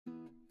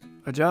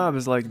A job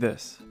is like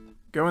this.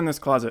 Go in this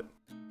closet.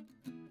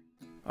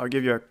 I'll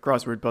give you a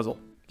crossword puzzle.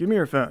 Give me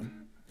your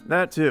phone.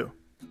 That too.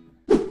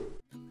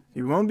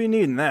 You won't be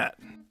needing that.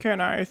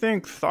 Can I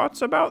think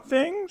thoughts about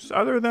things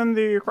other than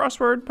the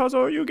crossword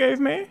puzzle you gave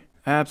me?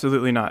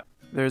 Absolutely not.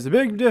 There's a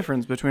big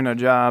difference between a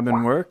job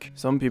and work.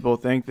 Some people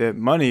think that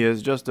money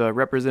is just a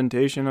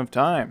representation of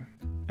time.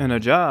 And a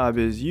job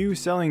is you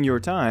selling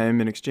your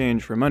time in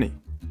exchange for money.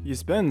 You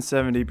spend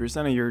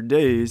 70% of your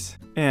days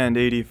and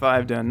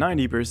 85 to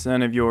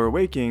 90% of your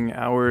waking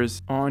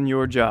hours on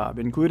your job,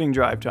 including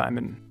drive time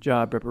and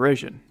job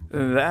preparation.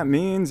 That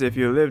means if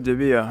you live to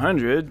be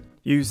 100,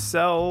 you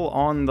sell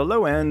on the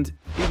low end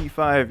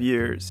 85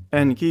 years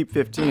and keep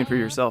 15 for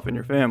yourself and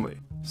your family.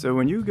 So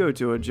when you go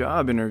to a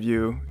job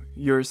interview,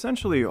 you're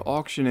essentially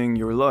auctioning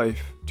your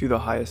life to the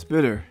highest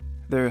bidder.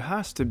 There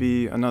has to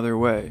be another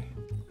way.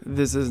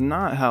 This is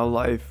not how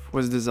life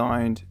was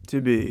designed to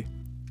be.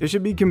 It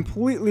should be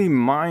completely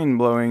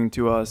mind-blowing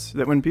to us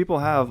that when people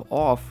have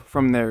off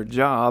from their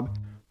job,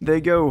 they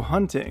go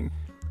hunting,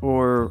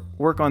 or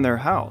work on their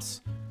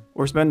house,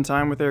 or spend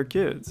time with their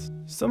kids.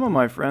 Some of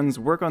my friends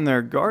work on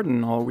their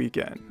garden all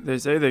weekend. They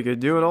say they could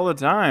do it all the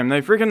time.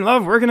 They freaking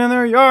love working in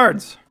their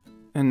yards.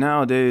 And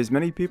nowadays,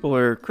 many people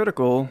are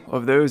critical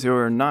of those who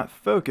are not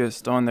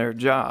focused on their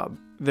job.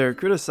 They're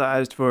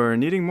criticized for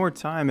needing more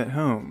time at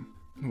home.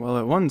 Well,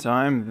 at one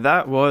time,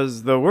 that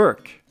was the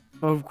work.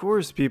 Of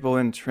course people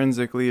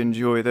intrinsically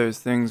enjoy those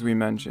things we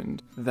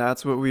mentioned.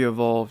 That's what we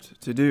evolved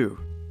to do.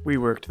 We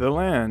worked the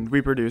land,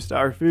 we produced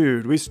our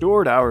food, we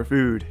stored our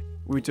food.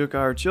 We took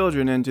our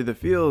children into the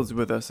fields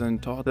with us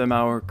and taught them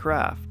our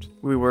craft.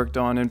 We worked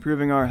on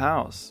improving our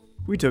house.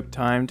 We took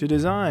time to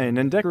design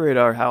and decorate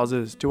our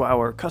houses to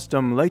our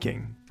custom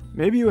liking.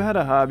 Maybe you had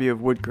a hobby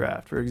of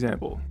woodcraft, for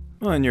example.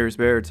 Well, in your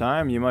spare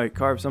time, you might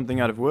carve something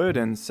out of wood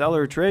and sell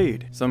or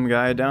trade. Some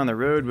guy down the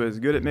road was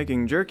good at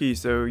making jerky,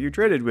 so you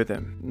traded with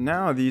him.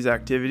 Now these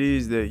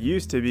activities that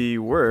used to be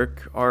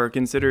work are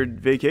considered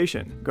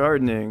vacation.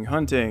 Gardening,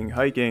 hunting,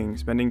 hiking,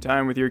 spending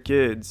time with your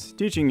kids,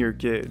 teaching your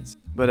kids.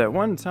 But at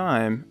one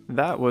time,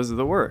 that was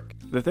the work.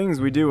 The things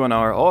we do on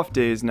our off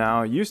days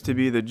now used to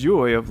be the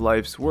joy of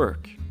life's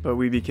work. But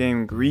we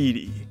became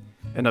greedy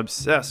and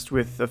obsessed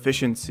with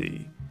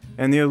efficiency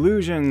and the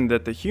illusion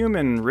that the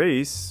human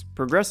race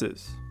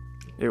progresses.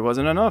 It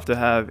wasn't enough to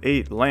have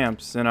 8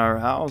 lamps in our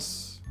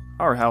house.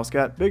 Our house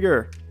got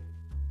bigger,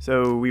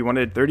 so we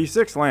wanted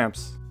 36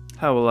 lamps.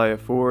 How will I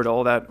afford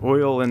all that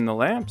oil in the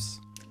lamps?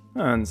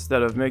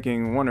 Instead of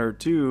making 1 or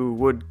 2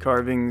 wood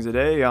carvings a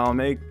day, I'll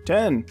make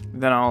 10.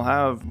 Then I'll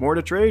have more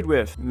to trade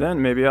with. Then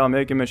maybe I'll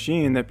make a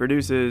machine that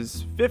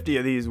produces 50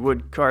 of these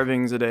wood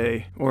carvings a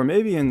day. Or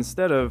maybe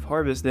instead of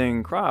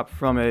harvesting crop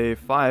from a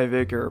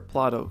 5-acre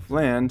plot of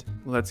land,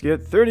 let's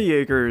get 30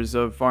 acres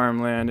of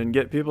farmland and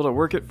get people to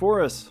work it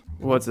for us.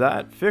 What's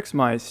that? Fix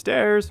my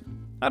stairs?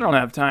 I don't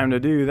have time to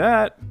do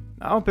that.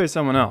 I'll pay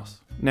someone else.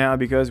 Now,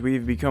 because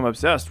we've become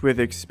obsessed with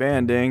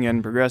expanding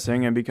and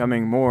progressing and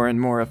becoming more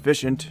and more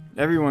efficient,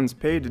 everyone's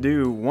paid to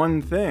do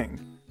one thing.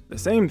 The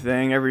same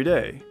thing every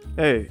day.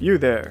 Hey, you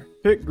there,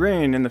 pick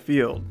grain in the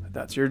field.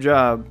 That's your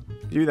job.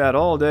 Do that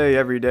all day,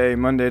 every day,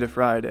 Monday to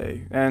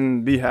Friday,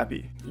 and be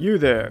happy. You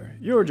there,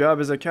 your job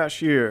is a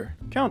cashier.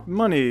 Count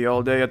money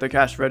all day at the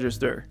cash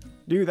register.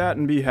 Do that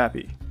and be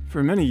happy.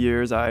 For many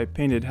years, I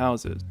painted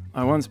houses.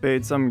 I once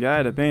paid some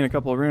guy to paint a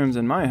couple rooms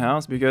in my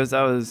house because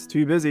I was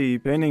too busy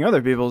painting other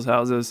people's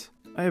houses.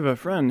 I have a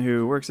friend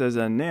who works as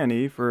a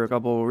nanny for a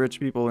couple rich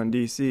people in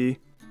DC.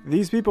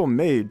 These people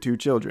made 2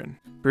 children.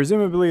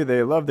 Presumably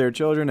they love their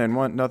children and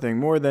want nothing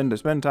more than to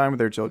spend time with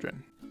their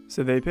children.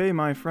 So they pay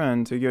my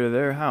friend to go to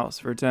their house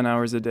for 10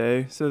 hours a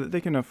day so that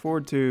they can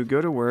afford to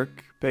go to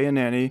work, pay a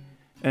nanny,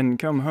 and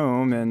come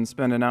home and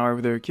spend an hour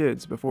with their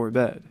kids before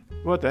bed.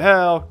 What the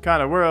hell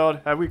kind of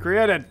world have we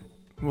created?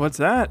 What's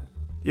that?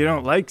 You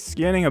don't like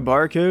scanning a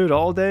barcode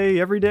all day,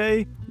 every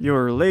day?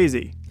 You're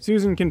lazy.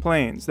 Susan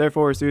complains,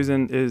 therefore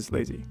Susan is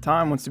lazy.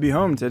 Tom wants to be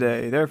home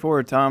today,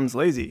 therefore Tom's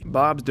lazy.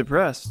 Bob's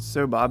depressed,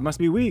 so Bob must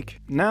be weak.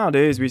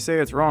 Nowadays we say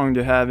it's wrong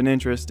to have an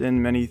interest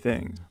in many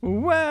things.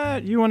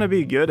 What? You want to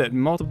be good at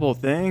multiple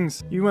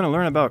things? You want to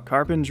learn about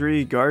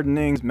carpentry,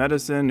 gardening,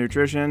 medicine,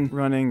 nutrition,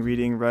 running,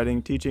 reading,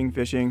 writing, teaching,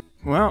 fishing.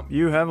 Well,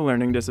 you have a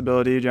learning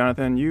disability,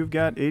 Jonathan. You've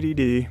got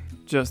ADD.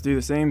 Just do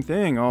the same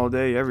thing all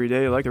day, every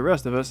day like the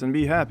rest of us and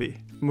be happy.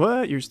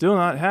 What? You're still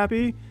not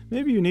happy?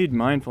 Maybe you need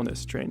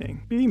mindfulness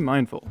training. Be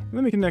mindful.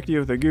 Let me connect you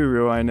with a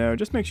guru I know.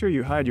 Just make sure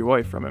you hide your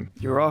wife from him.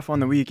 You're off on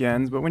the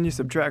weekends, but when you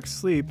subtract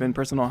sleep and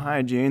personal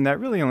hygiene, that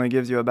really only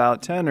gives you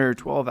about 10 or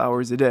 12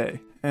 hours a day.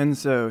 And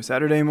so,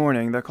 Saturday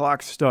morning, the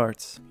clock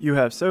starts. You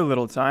have so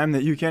little time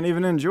that you can't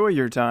even enjoy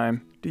your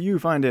time. Do you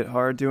find it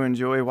hard to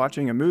enjoy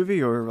watching a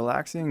movie or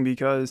relaxing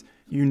because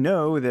you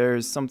know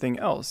there's something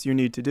else you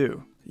need to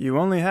do? You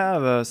only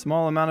have a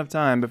small amount of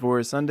time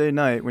before Sunday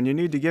night when you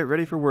need to get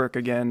ready for work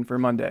again for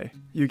Monday.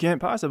 You can't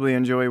possibly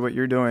enjoy what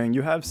you're doing.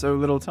 You have so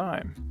little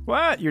time.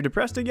 What? You're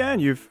depressed again?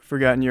 You've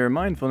forgotten your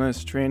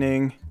mindfulness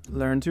training.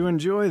 Learn to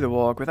enjoy the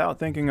walk without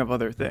thinking of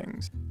other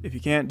things. If you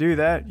can't do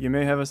that, you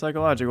may have a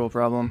psychological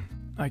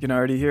problem. I can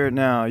already hear it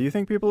now. You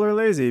think people are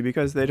lazy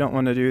because they don't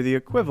want to do the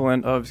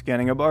equivalent of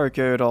scanning a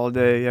barcode all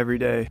day, every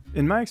day.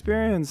 In my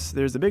experience,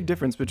 there's a big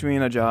difference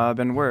between a job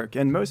and work,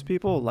 and most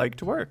people like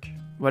to work.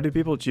 Why do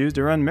people choose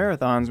to run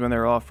marathons when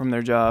they're off from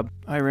their job?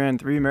 I ran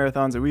 3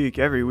 marathons a week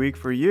every week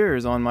for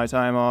years on my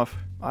time off.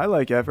 I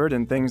like effort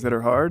and things that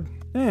are hard.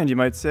 And you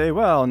might say,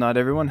 well, not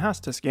everyone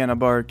has to scan a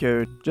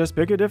barcode. Just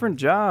pick a different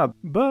job.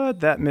 But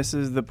that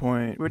misses the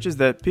point, which is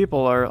that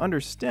people are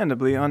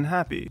understandably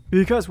unhappy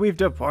because we've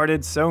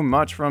departed so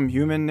much from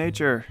human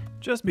nature.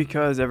 Just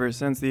because ever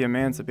since the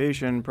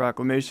Emancipation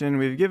Proclamation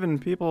we've given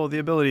people the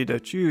ability to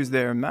choose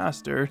their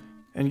master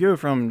and go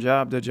from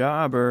job to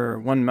job or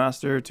one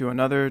master to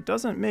another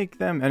doesn't make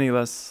them any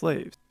less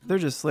slaves. They're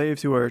just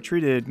slaves who are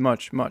treated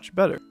much, much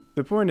better.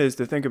 The point is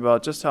to think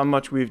about just how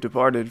much we've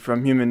departed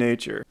from human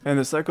nature and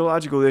the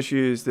psychological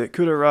issues that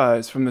could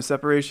arise from the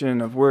separation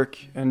of work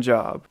and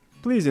job.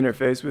 Please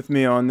interface with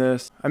me on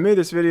this. I made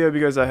this video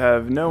because I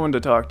have no one to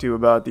talk to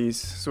about these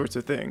sorts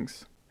of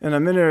things, and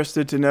I'm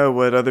interested to know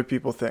what other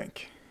people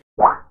think.